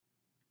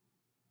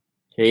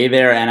Hey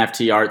there,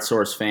 NFT Art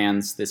Source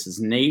fans. This is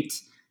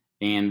Nate,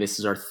 and this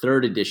is our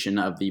third edition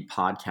of the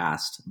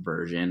podcast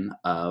version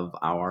of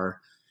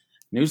our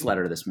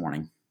newsletter this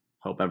morning.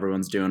 Hope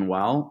everyone's doing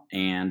well.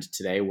 And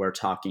today we're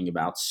talking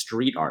about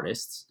street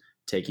artists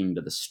taking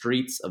to the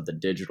streets of the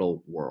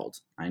digital world.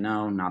 I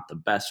know, not the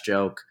best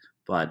joke,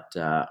 but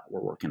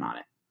we're working on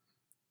it.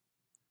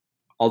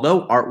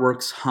 Although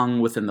artworks hung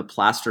within the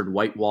plastered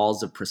white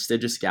walls of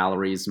prestigious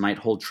galleries might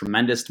hold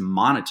tremendous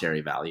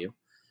monetary value,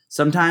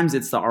 sometimes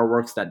it's the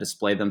artworks that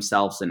display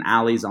themselves in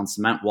alleys on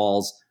cement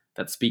walls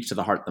that speak to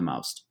the heart the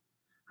most.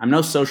 I'm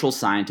no social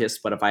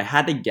scientist, but if I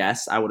had to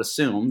guess, I would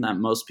assume that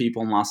most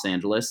people in Los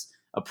Angeles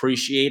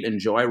appreciate,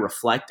 enjoy,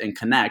 reflect, and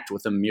connect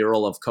with a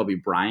mural of Kobe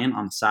Bryant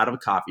on the side of a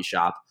coffee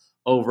shop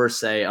over,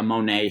 say, a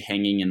Monet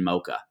hanging in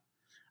MOCA.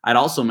 I'd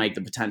also make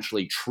the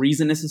potentially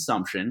treasonous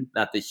assumption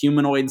that the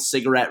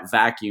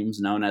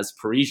humanoid-cigarette-vacuums known as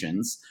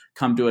Parisians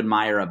come to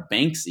admire a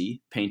Banksy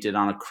painted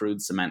on a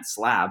crude cement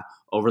slab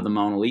over the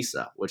Mona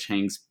Lisa, which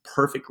hangs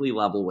perfectly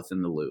level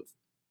within the Louvre.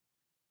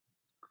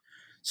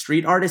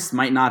 Street artists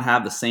might not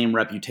have the same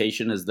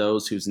reputation as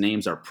those whose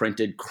names are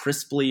printed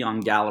crisply on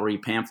gallery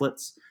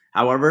pamphlets.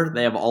 However,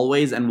 they have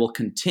always and will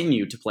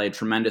continue to play a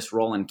tremendous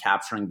role in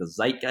capturing the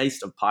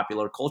zeitgeist of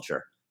popular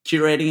culture,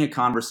 curating a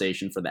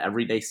conversation for the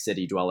everyday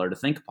city dweller to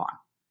think upon.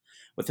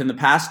 Within the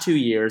past 2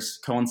 years,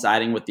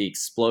 coinciding with the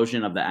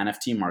explosion of the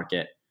NFT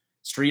market,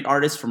 street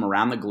artists from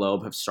around the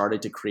globe have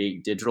started to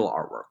create digital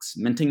artworks,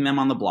 minting them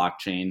on the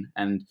blockchain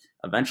and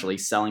eventually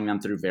selling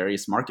them through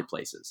various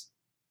marketplaces.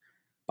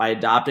 By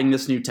adopting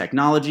this new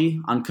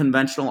technology,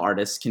 unconventional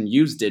artists can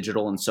use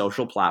digital and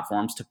social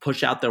platforms to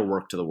push out their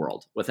work to the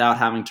world without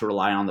having to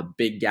rely on the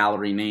big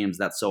gallery names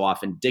that so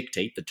often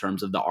dictate the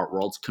terms of the art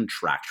world's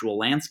contractual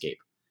landscape.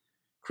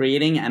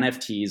 Creating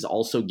NFTs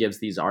also gives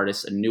these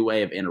artists a new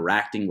way of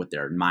interacting with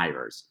their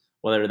admirers,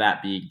 whether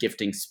that be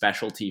gifting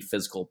specialty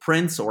physical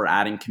prints or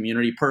adding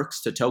community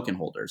perks to token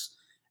holders.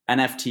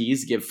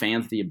 NFTs give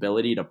fans the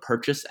ability to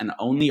purchase and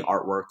own the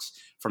artworks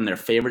from their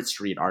favorite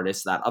street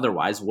artists that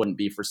otherwise wouldn't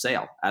be for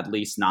sale, at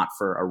least not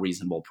for a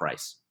reasonable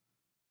price.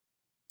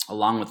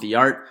 Along with the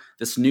art,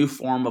 this new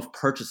form of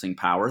purchasing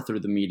power through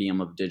the medium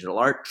of digital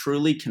art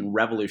truly can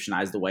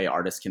revolutionize the way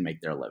artists can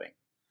make their living.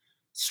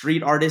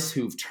 Street artists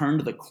who've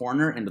turned the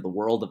corner into the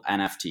world of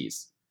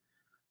NFTs.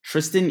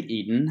 Tristan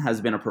Eaton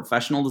has been a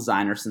professional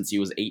designer since he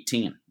was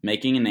 18,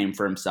 making a name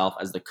for himself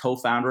as the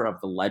co-founder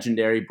of the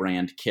legendary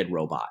brand Kid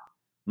Robot.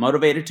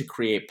 Motivated to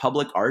create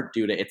public art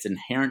due to its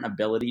inherent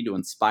ability to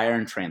inspire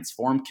and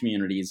transform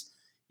communities,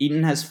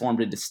 Eaton has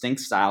formed a distinct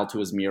style to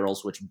his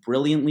murals which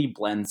brilliantly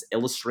blends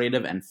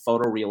illustrative and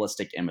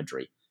photorealistic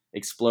imagery,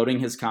 exploding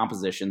his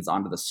compositions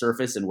onto the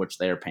surface in which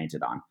they are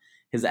painted on.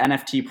 His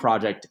NFT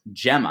project,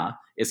 Gemma,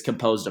 is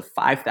composed of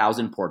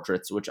 5,000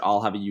 portraits, which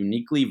all have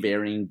uniquely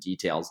varying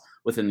details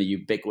within the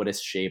ubiquitous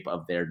shape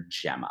of their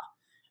Gemma.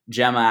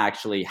 Gemma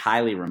actually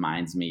highly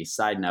reminds me,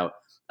 side note,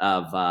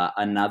 of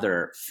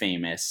another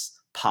famous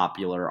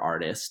popular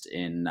artist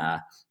in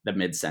the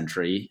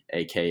mid-century,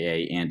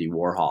 aka Andy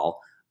Warhol.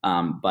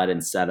 But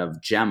instead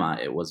of Gemma,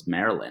 it was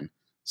Marilyn.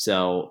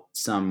 So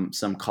some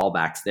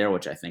callbacks there,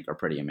 which I think are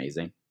pretty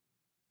amazing.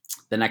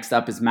 The next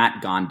up is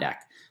Matt Gondek.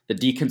 The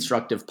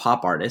deconstructive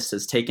pop artist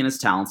has taken his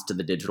talents to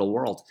the digital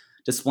world,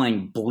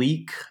 displaying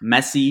bleak,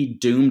 messy,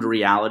 doomed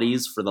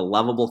realities for the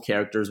lovable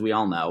characters we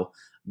all know.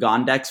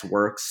 Gondek's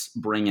works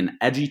bring an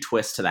edgy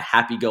twist to the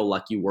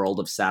happy-go-lucky world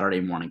of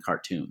Saturday morning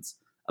cartoons.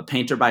 A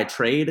painter by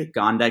trade,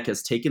 Gondek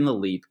has taken the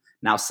leap,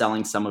 now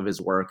selling some of his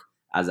work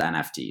as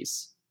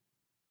NFTs.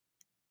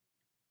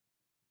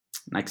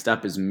 Next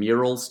up is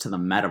Murals to the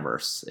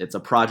Metaverse. It's a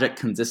project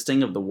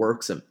consisting of the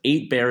works of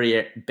 8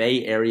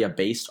 Bay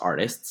Area-based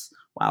artists.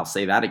 Wow,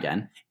 say that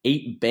again.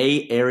 8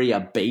 Bay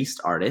Area-based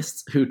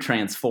artists who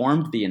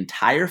transformed the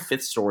entire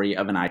 5th story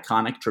of an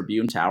iconic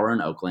Tribune Tower in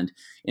Oakland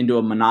into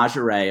a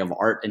menagerie of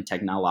art and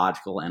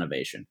technological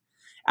innovation.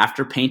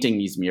 After painting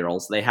these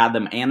murals, they had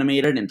them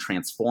animated and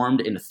transformed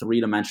into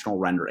 3-dimensional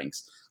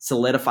renderings,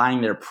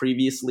 solidifying their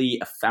previously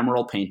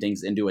ephemeral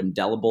paintings into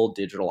indelible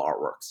digital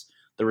artworks.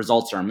 The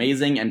results are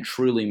amazing and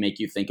truly make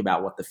you think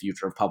about what the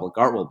future of public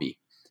art will be.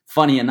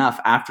 Funny enough,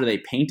 after they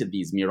painted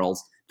these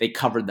murals, they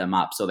covered them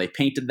up. So they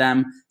painted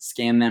them,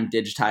 scanned them,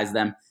 digitized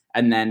them,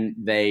 and then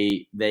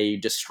they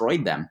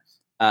destroyed them,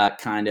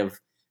 kind of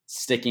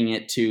sticking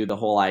it to the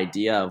whole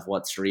idea of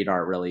what street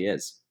art really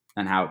is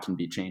and how it can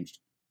be changed.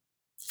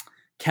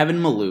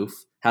 Kevin Maloof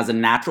has a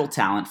natural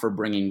talent for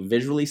bringing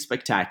visually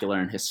spectacular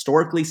and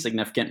historically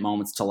significant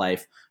moments to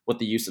life with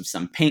the use of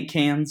some paint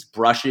cans,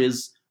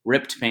 brushes,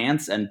 ripped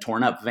pants, and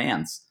torn up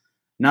vans.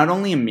 Not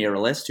only a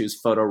muralist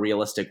whose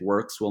photorealistic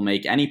works will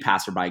make any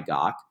passerby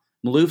gawk,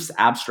 Maloof's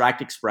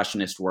abstract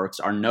expressionist works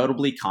are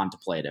notably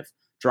contemplative,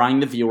 drawing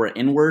the viewer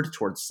inward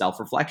towards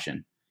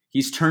self-reflection.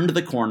 He's turned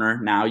the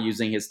corner now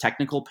using his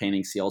technical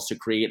painting skills to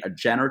create a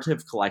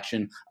generative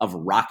collection of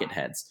rocket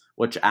heads,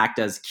 which act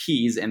as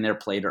keys in their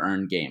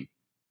play-to-earn game.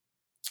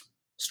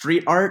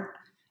 Street art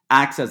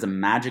acts as a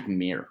magic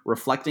mirror,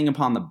 reflecting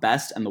upon the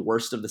best and the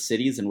worst of the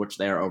cities in which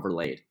they are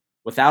overlaid.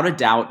 Without a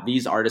doubt,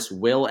 these artists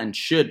will and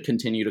should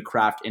continue to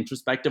craft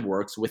introspective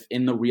works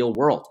within the real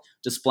world,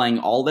 displaying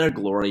all their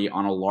glory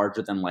on a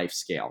larger-than-life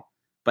scale.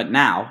 But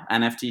now,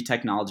 NFT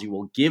technology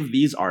will give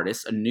these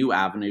artists a new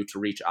avenue to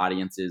reach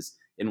audiences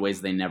in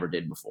ways they never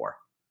did before.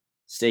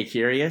 Stay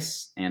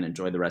curious and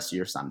enjoy the rest of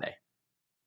your Sunday.